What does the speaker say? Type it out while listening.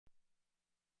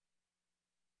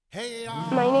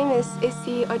My name is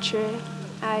Issy Ochre.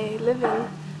 I live in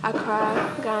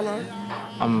Accra, Ghana.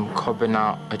 I'm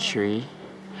Kobina Ochre.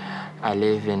 I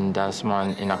live in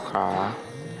Dasman in Accra.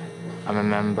 I'm a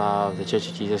member of the Church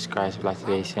of Jesus Christ of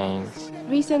Latter-day Saints.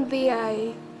 Recently,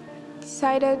 I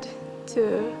decided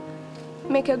to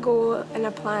make a goal and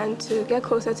a plan to get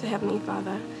closer to Heavenly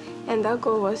Father. And that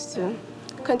goal was to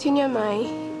continue my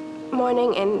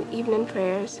morning and evening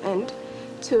prayers and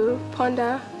to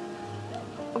ponder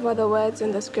over the words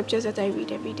and the scriptures that I read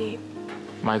every day.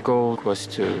 My goal was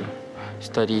to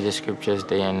study the scriptures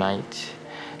day and night,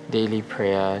 daily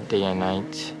prayer day and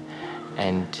night,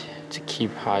 and to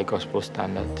keep high gospel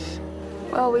standards.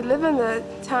 Well, we live in the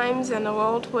times and a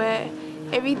world where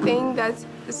everything that's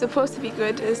supposed to be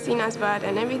good is seen as bad,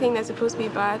 and everything that's supposed to be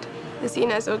bad is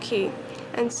seen as okay.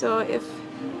 And so if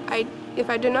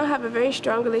I do not have a very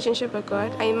strong relationship with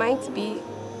God, I might be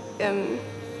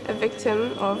a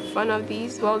victim of one of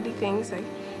these worldly things.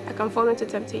 I can fall into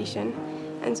temptation.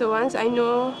 And so once I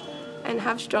know and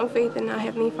have strong faith in our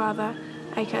Heavenly Father,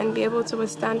 I can be able to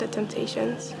withstand the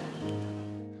temptations.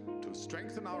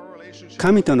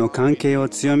 神との関係を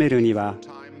強めるには、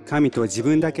神と自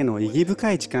分だけの意義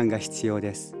深い時間が必要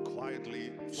です。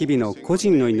日々の個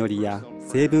人の祈りや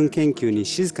成分研究に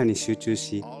静かに集中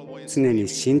し、常に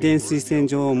神殿推薦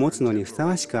状を持つのにふさ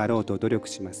わしくあろうと努力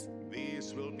します。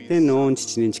天の御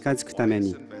父に近づくため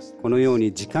に、このよう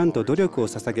に時間と努力を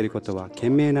捧げることは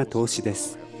賢明な投資で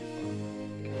す。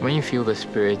When you feel the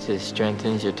Spirit, it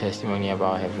strengthens your testimony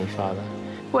about Heavenly Father.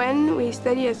 When we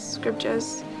study the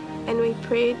scriptures and we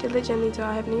pray diligently to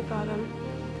our Heavenly Father,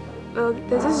 well,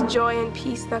 there's this joy and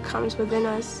peace that comes within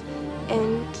us,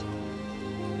 and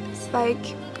it's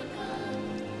like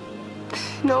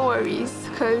no worries,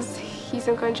 because He's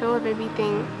in control of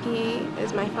everything. He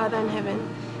is my Father in heaven,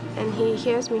 and He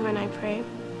hears me when I pray.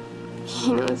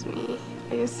 He knows me.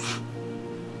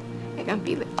 I can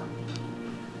feel it.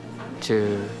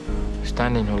 To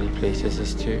stand in holy places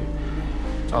is to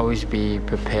always be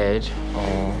prepared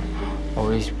or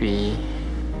always be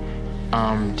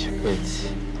armed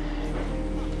with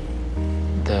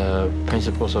the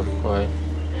principles of God.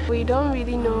 We don't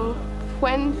really know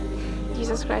when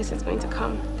Jesus Christ is going to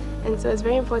come, and so it's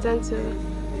very important to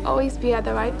always be at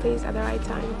the right place at the right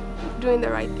time, doing the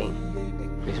right thing.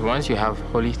 Because once you have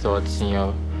holy thoughts in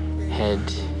your head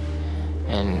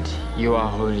and you are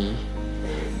holy,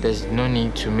 there's no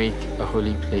need to make a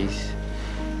holy place.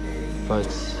 But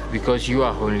because you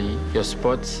are holy, your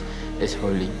spot is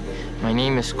holy. My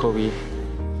name is Kobe.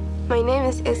 My name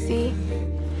is Essie.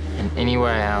 And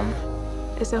anywhere I am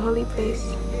is a holy place.